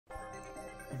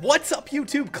What's up,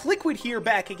 YouTube? Kliquid here,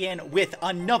 back again with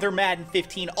another Madden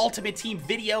 15 Ultimate Team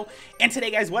video. And today,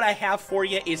 guys, what I have for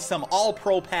you is some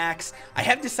All-Pro packs. I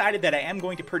have decided that I am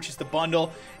going to purchase the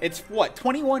bundle. It's, what,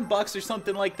 21 bucks or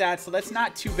something like that, so that's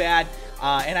not too bad.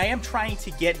 And I am trying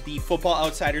to get the Football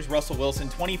Outsiders Russell Wilson,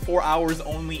 24 hours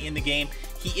only in the game.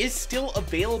 He is still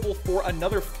available for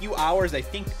another few hours. I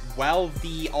think while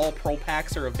the All-Pro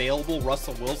packs are available,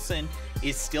 Russell Wilson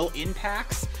is still in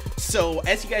packs. So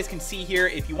as you guys can see here,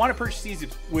 if you want to purchase these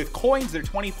with coins, they're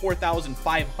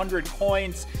 24,500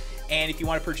 coins. And if you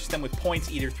want to purchase them with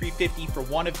points, either 350 for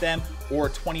one of them or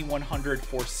 2,100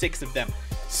 for 6 of them.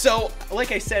 So,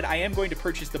 like I said, I am going to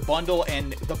purchase the bundle,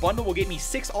 and the bundle will get me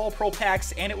 6 All-Pro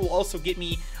packs, and it will also get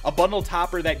me a bundle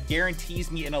topper that guarantees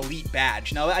me an elite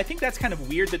badge. Now, I think that's kind of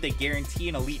weird that they guarantee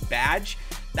an elite badge.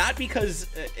 Not because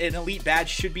an elite badge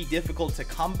should be difficult to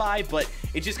come by, but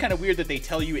it's just kind of weird that they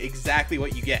tell you exactly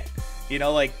what you get. You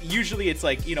know, like, usually it's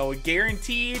like, you know,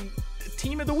 guaranteed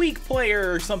Team of the Week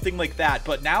player or something like that,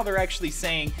 but now they're actually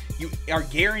saying you are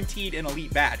guaranteed an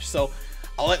elite badge. So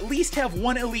I'll at least have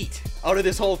one elite out of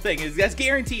this whole thing. That's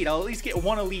guaranteed. I'll at least get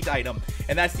one elite item,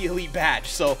 and that's the elite badge.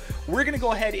 So we're gonna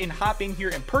go ahead and hop in here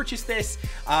and purchase this.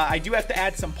 I do have to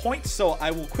add some points, so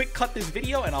I will quick cut this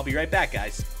video and I'll be right back,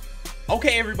 guys.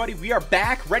 Okay, everybody, we are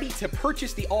back, ready to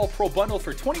purchase the All-Pro bundle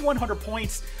for 2,100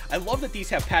 points. I love that these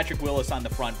have Patrick Willis on the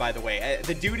front, by the way.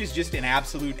 The dude is just an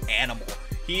absolute animal.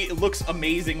 He looks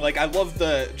amazing. Like, I love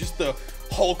just the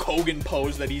Hulk Hogan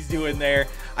pose that he's doing there.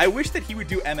 I wish that he would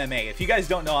do MMA. If you guys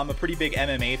don't know, I'm a pretty big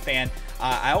MMA fan.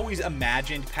 I always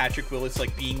imagined Patrick Willis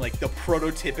like being like the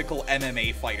prototypical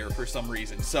MMA fighter for some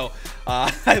reason. So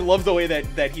I love the way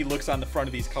that he looks on the front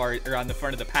of these cards, or on the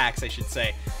front of the packs, I should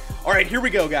say. All right, here we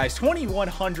go, guys.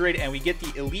 2,100, and we get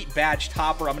the elite badge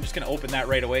topper. I'm just gonna open that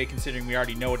right away, considering we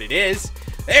already know what it is.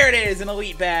 There it is, an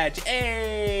elite badge.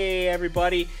 Hey,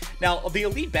 everybody. Now, the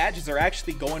elite badges are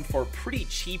actually going for pretty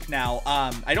cheap now.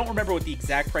 I don't remember what the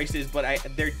exact price is, but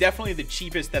they're definitely the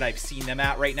cheapest that I've seen them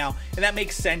at right now. And that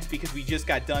makes sense because we just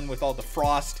got done with all the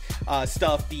Frost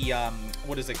stuff, the,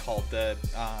 what is it called? The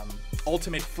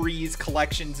Ultimate Freeze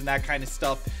collections and that kind of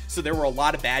stuff. So there were a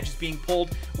lot of badges being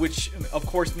pulled, which of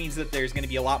course means that there's going to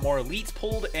be a lot more elites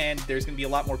pulled, and there's going to be a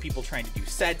lot more people trying to do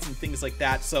sets and things like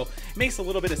that. So it makes a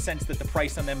little bit of sense that the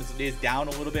price on them is down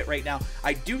a little bit right now.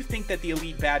 I do think that the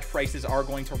elite badge prices are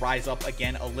going to rise up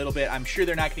again a little bit. I'm sure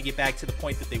they're not going to get back to the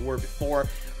point that they were before,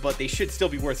 but they should still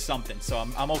be worth something. So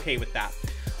I'm okay with that.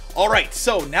 All right,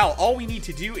 so now all we need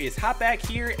to do is hop back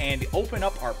here and open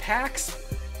up our packs.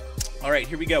 All right,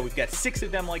 here we go. We've got 6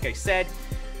 of them, like I said.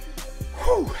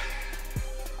 Whew.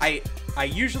 I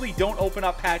usually don't open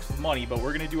up packs with money, but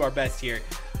we're going to do our best here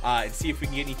and see if we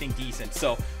can get anything decent.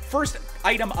 So first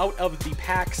item out of the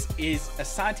packs is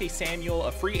Asante Samuel,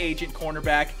 a free agent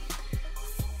cornerback.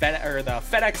 The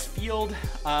FedEx Field.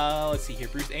 Let's see here.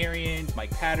 Bruce Arians,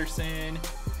 Mike Patterson,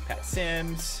 Pat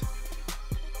Sims.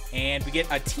 And we get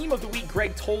a Team of the Week,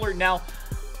 Greg Toller. Now,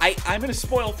 I'm going to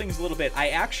spoil things a little bit. I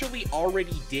actually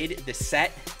already did the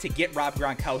set to get Rob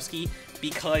Gronkowski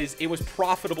because it was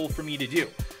profitable for me to do.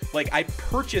 Like, I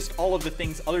purchased all of the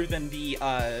things other than the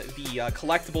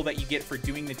collectible that you get for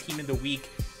doing the Team of the Week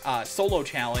solo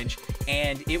challenge,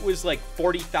 and it was like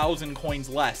 40,000 coins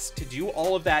less to do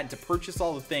all of that and to purchase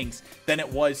all the things than it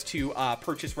was to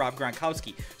purchase Rob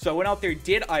Gronkowski. So I went out there,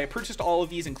 I purchased all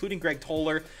of these, including Greg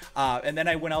Toller, and then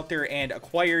I went out there and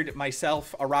acquired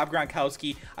myself a Rob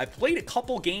Gronkowski. I played a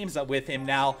couple games with him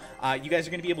now. You guys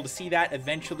are going to be able to see that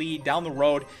eventually down the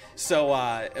road, so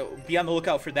be on the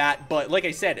lookout for that. But like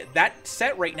I said, that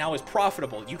set right now is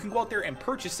profitable. You can go out there and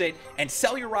purchase it and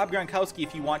sell your Rob Gronkowski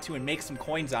if you want to and make some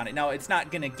coins on it. Now, it's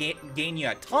not going to gain you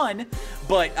a ton,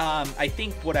 but I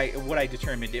think what I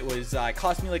determined, it was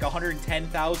cost me like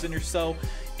 110,000 or so,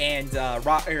 and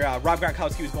Rob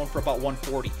Gronkowski was going for about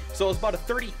 140. So it was about a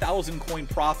 30,000 coin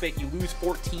profit. You lose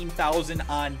 14,000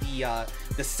 on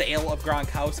the sale of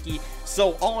Gronkowski.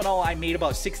 So all in all, I made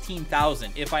about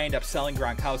 16,000 if I end up selling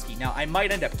Gronkowski. Now, I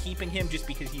might end up keeping him just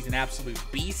because he's an absolute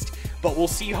beast, but we'll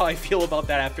see how I feel about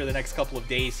that after the next couple of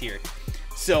days here.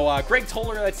 So Greg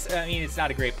Toller, I mean, it's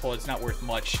not a great pull. It's not worth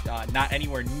much. Not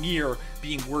anywhere near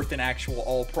being worth an actual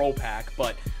All-Pro pack,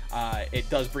 but it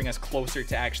does bring us closer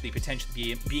to actually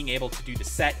potentially being able to do the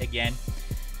set again.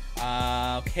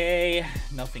 Okay,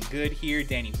 nothing good here.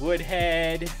 Danny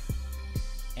Woodhead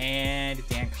and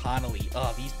Dan Connolly.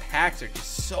 Oh, these packs are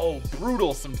just so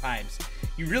brutal sometimes.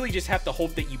 You really just have to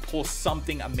hope that you pull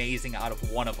something amazing out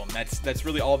of one of them. That's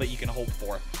really all that you can hope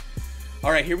for.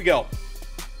 All right, here we go.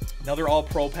 Another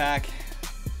All-Pro pack.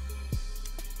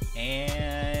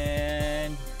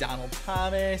 And Donald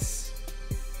Thomas.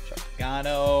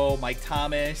 Pagano, Mike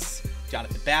Thomas,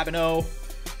 Jonathan Babineau,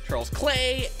 Charles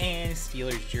Clay, and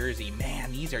Steelers jersey.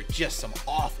 Man, these are just some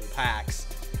awful packs.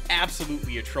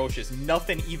 Absolutely atrocious.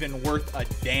 Nothing even worth a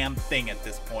damn thing at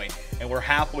this point. And we're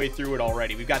halfway through it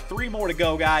already. We've got 3 more to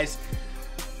go, guys.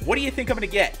 What do you think I'm going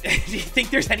to get? Do you think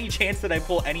there's any chance that I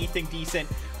pull anything decent?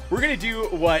 We're going to do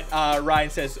what Ryan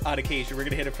says on occasion. We're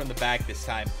going to hit it from the back this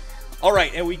time. All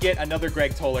right, and we get another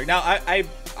Greg Toller. Now,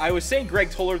 I was saying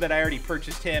Greg Toller that I already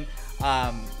purchased him.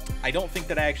 I don't think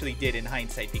that I actually did in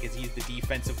hindsight because he's the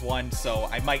defensive one, so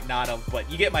I might not have. But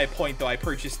you get my point, though. I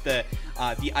purchased the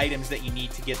items that you need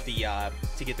to get the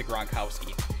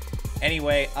Gronkowski.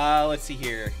 Anyway, let's see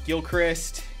here.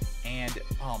 Gilchrist and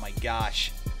oh my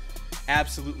gosh,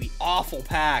 absolutely awful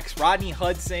packs. Rodney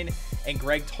Hudson and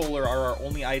Greg Toller are our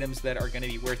only items that are going to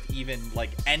be worth even like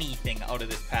anything out of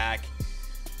this pack.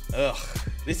 Ugh,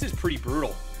 this is pretty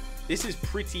brutal. This is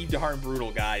pretty darn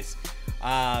brutal, guys.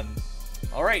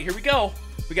 All right, here we go.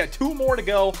 We got 2 more to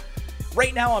go.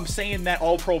 Right now, I'm saying that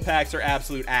all pro packs are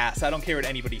absolute ass. I don't care what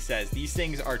anybody says. These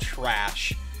things are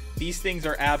trash. These things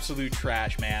are absolute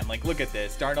trash, man. Like, look at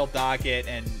this. Darnell Dockett,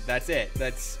 and that's it.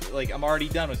 That's, like, I'm already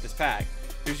done with this pack.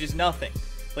 There's just nothing.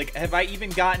 Like, have I even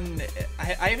gotten... I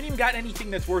haven't even gotten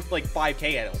anything that's worth, like,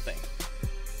 5K, I don't think.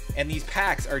 And these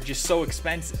packs are just so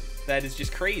expensive. That is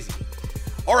just crazy.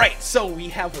 All right, so we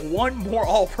have 1 more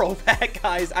all-pro pack,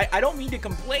 guys. I don't mean to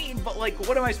complain, but, like,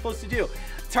 what am I supposed to do?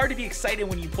 It's hard to be excited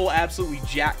when you pull absolutely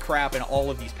jack crap in all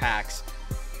of these packs.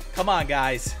 Come on,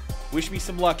 guys. Wish me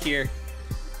some luck here.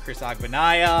 Chris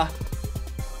Agbanaya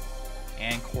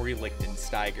and Corey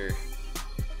Lichtensteiger.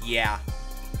 Yeah.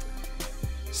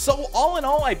 So, all in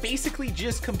all, I basically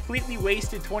just completely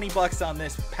wasted 20 bucks on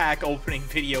this pack opening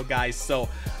video, guys. So,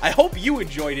 I hope you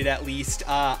enjoyed it at least.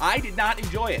 I did not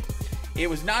enjoy it. It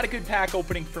was not a good pack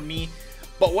opening for me,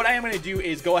 but what I am going to do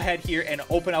is go ahead here and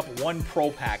open up 1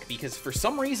 pro pack, because for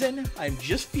some reason, I'm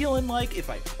just feeling like if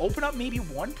I open up maybe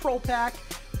 1 pro pack,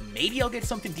 maybe I'll get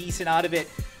something decent out of it.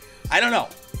 I don't know.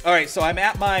 All right, so I'm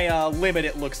at my limit,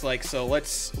 it looks like, so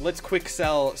let's quick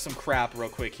sell some crap real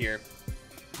quick here.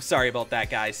 Sorry about that,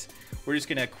 guys. We're just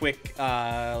going to quick,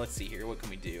 let's see here, what can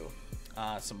we do?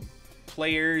 Some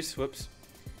players, whoops.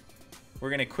 We're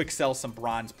going to quick sell some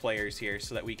bronze players here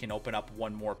so that we can open up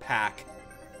 1 more pack.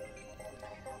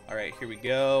 All right, here we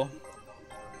go.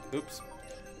 Oops.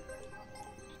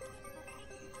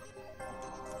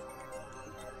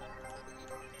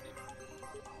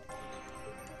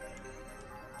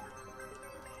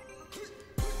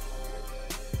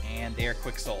 And they are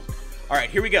quick sold. All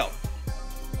right, here we go.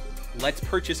 Let's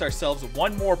purchase ourselves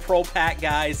 1 more pro pack,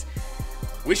 guys.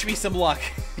 Wish me some luck.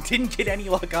 Didn't get any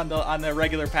luck on the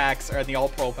regular packs or the all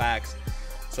pro packs.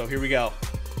 So here we go.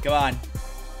 Come on.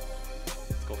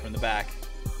 Let's go from the back.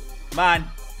 Come on.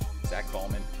 Zach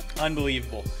Bowman.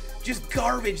 Unbelievable. Just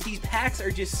garbage. These packs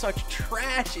are just such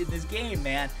trash in this game,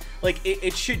 man. Like,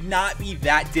 it should not be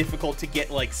that difficult to get,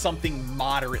 like, something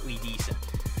moderately decent.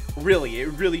 Really, it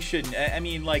really shouldn't. I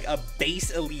mean, like, a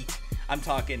base elite. I'm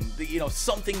talking, you know,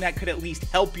 something that could at least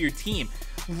help your team.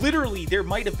 Literally, there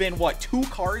might have been, what, 2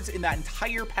 cards in that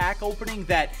entire pack opening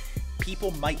that people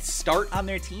might start on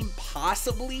their team,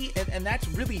 possibly, and that's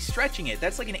really stretching it.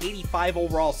 That's like an 85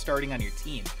 overall starting on your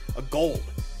team, a gold.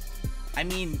 I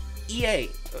mean, EA,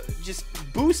 just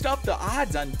boost up the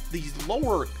odds on these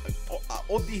lower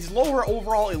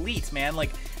overall elites, man.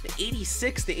 Like the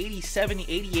 86, the 87, the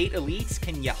 88 elites.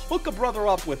 Can you hook a brother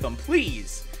up with them,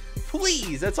 please?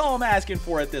 Please, that's all I'm asking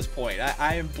for at this point.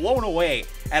 I am blown away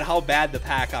at how bad the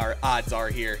pack odds are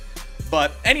here.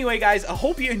 But anyway, guys, I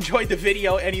hope you enjoyed the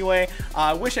video anyway.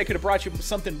 I wish I could have brought you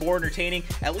something more entertaining.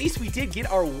 At least we did get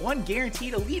our 1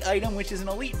 guaranteed elite item, which is an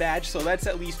elite badge. So that's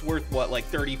at least worth, what, like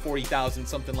 30, 40,000,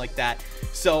 something like that.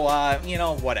 So, you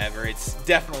know, whatever. It's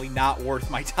definitely not worth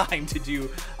my time to do,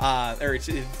 or it's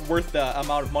worth the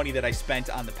amount of money that I spent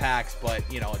on the packs. But,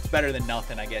 you know, it's better than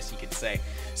nothing, I guess you could say.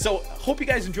 So, hope you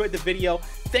guys enjoyed the video.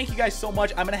 Thank you guys so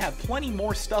much. I'm going to have plenty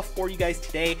more stuff for you guys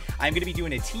today. I'm going to be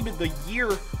doing a Team of the Year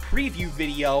preview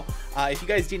video. If you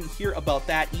guys didn't hear about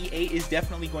that, EA is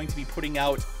definitely going to be putting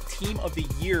out Team of the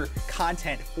Year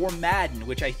content for Madden,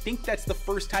 which I think that's the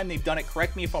first time they've done it.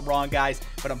 Correct me if I'm wrong, guys,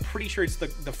 but I'm pretty sure it's the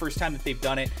first time that they've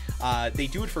done it. They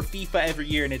do it for FIFA every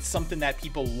year, and it's something that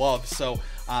people love, so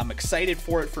I'm excited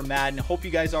for it for Madden. Hope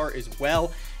you guys are as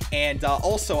well. And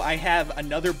also, I have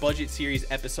another budget series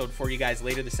episode for you guys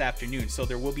later this afternoon, so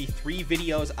there will be 3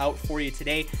 videos out for you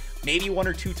today, maybe 1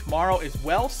 or 2 tomorrow as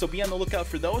well, so be on the lookout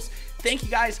for those. Thank you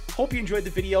guys. Hope you enjoyed the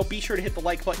video. Be sure to hit the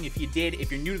like button if you did.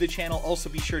 If you're new to the channel, also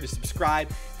be sure to subscribe.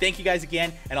 Thank you guys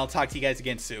again, and I'll talk to you guys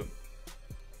again soon.